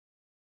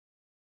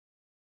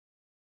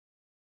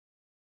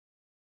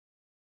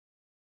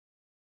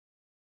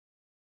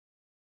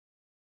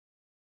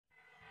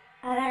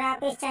अगर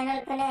आप इस चैनल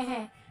पर नए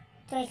हैं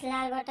तो इस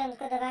लाल बटन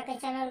को दबा के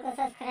चैनल को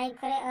सब्सक्राइब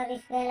करें और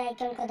इस बेल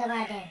आइकन को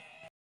दबा दें।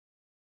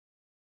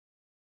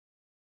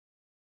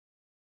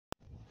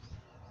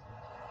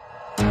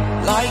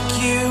 Like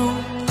you,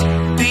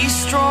 be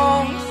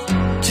strong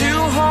to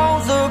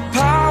hold the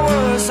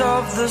powers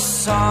of the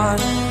sun.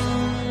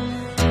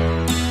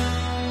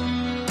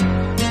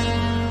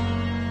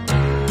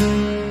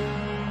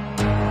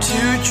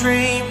 To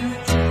dream,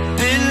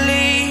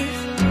 believe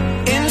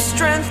in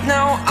strength.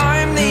 Now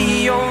I'm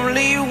the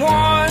only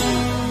one,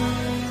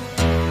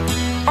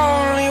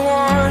 only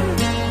one.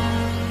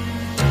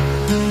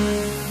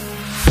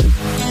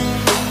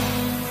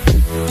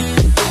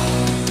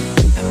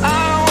 I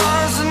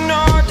was an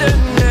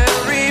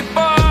ordinary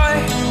boy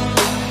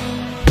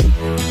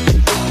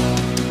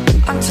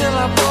until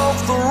I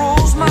broke the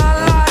rules. My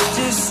life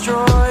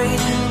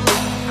destroyed,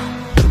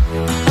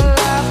 a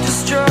life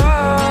destroyed.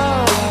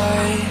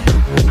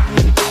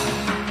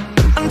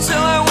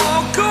 Until I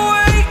woke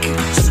awake,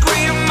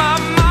 scream my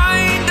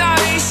mind,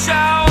 I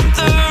shout,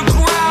 the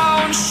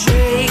ground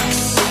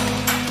shakes.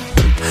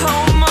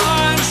 How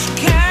much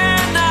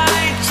can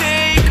I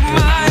take?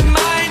 My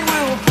mind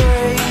will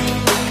break.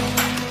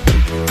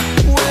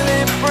 Will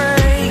it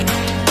break?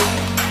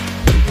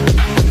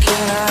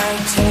 Can I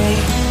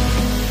take?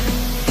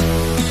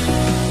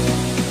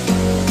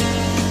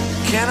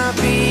 Can I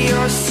be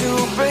your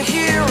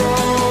superhero?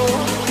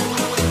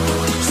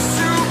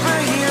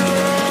 Superhero.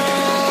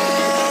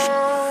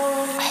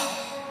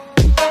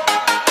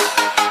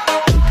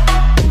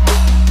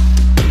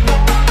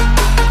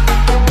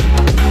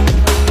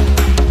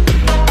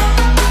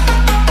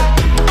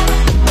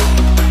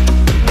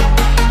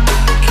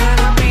 Can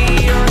I be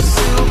your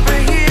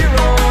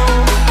superhero?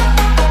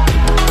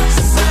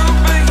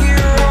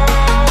 Superhero.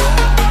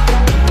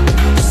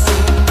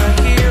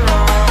 Superhero.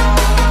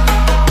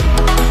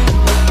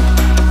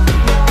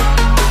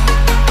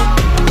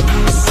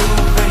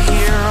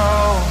 Superhero.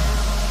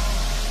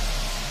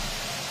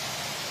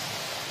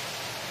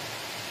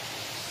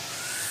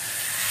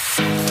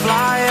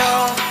 Fly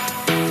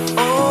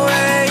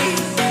away.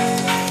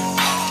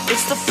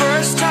 It's the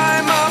first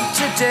time of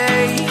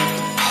today.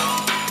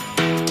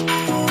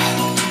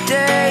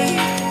 Today.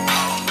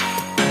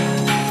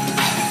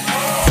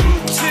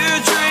 To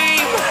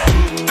dream,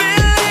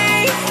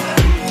 believe.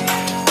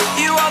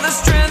 You are the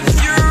strength,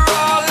 you're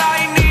all I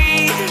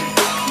need.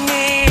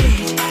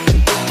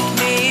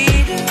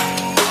 Need.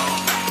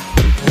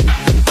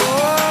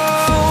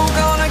 Oh,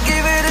 gonna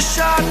give it a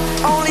shot.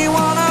 Only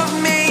one of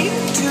me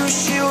to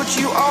shield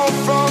you all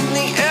from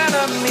the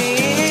enemy.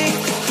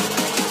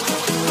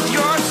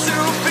 You're a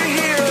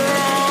superhero.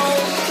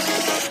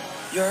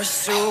 You're a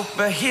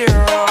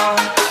superhero.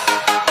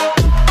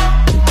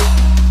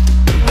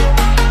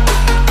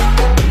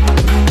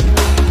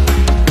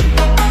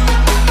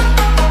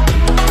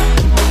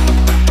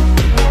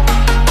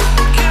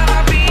 Can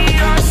I be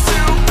your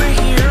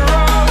superhero?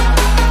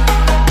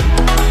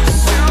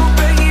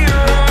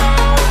 Superhero.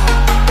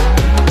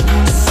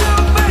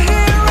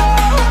 Superhero.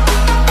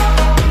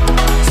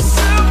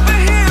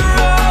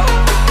 Superhero.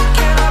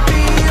 Can I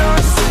be your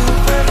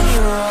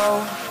superhero?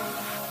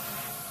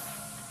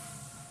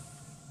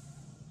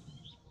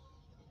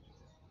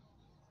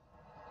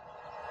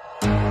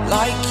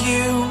 Like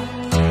you,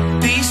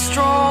 be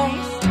strong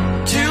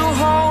to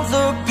hold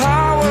the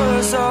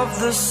powers of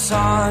the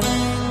sun.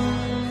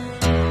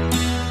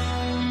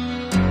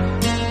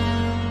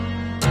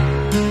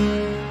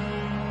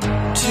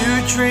 To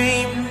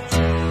dream,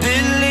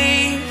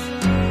 believe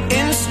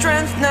in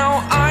strength. Now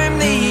I'm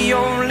the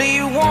only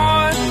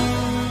one,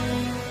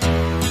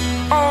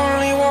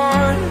 only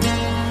one.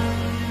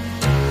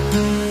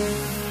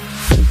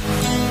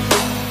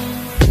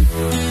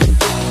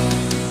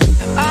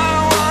 I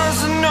was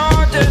an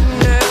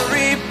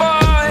ordinary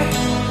boy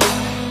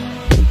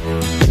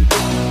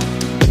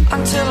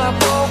until I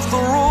broke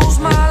the rules.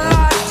 My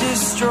life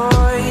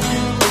destroyed,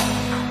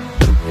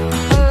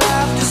 a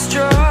life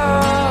destroyed.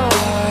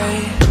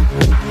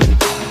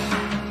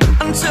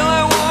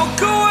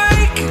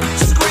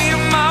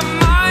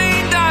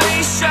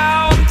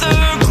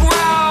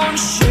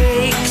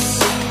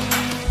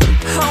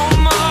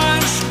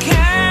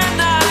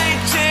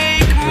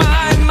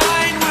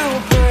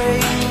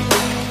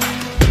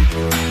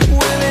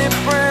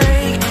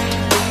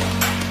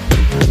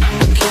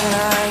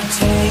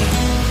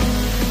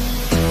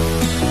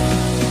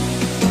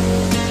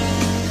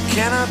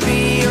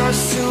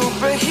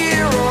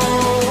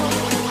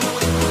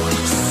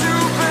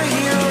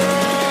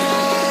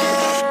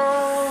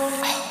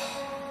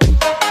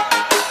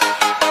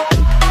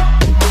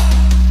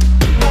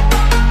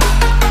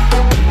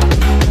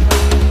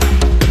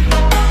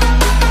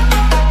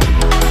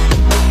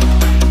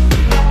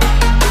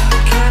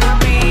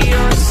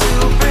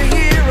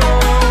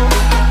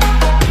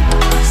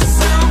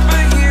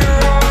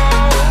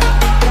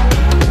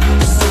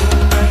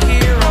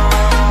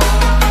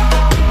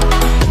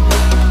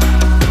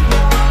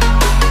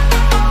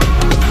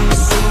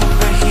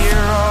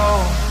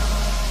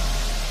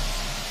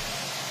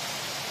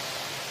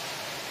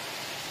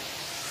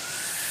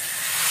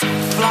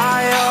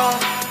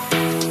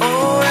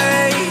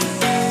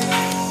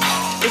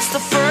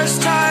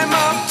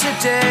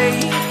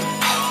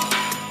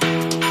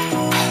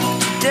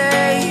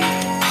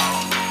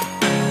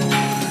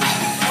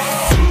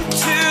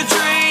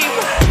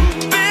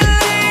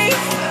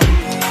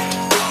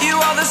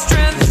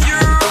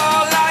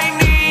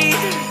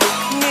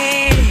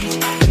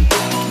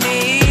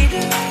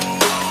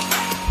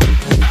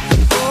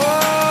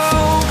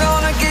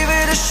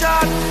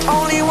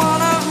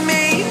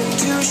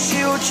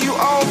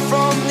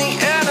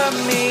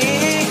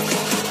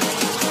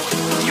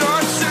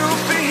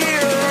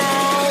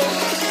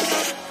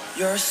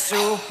 your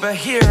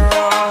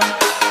superhero.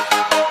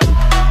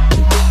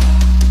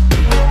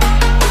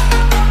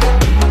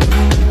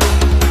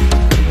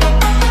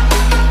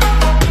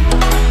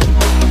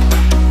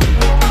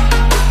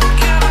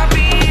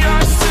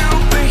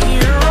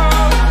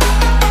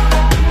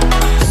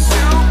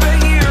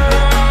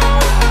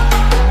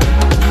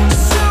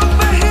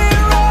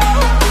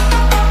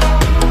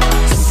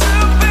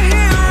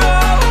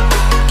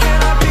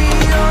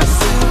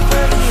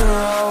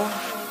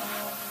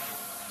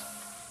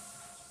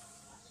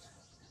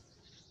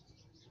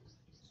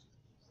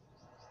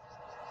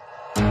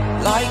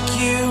 Like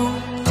you,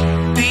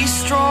 be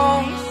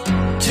strong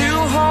to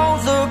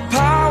hold the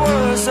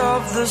powers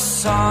of the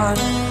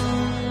sun.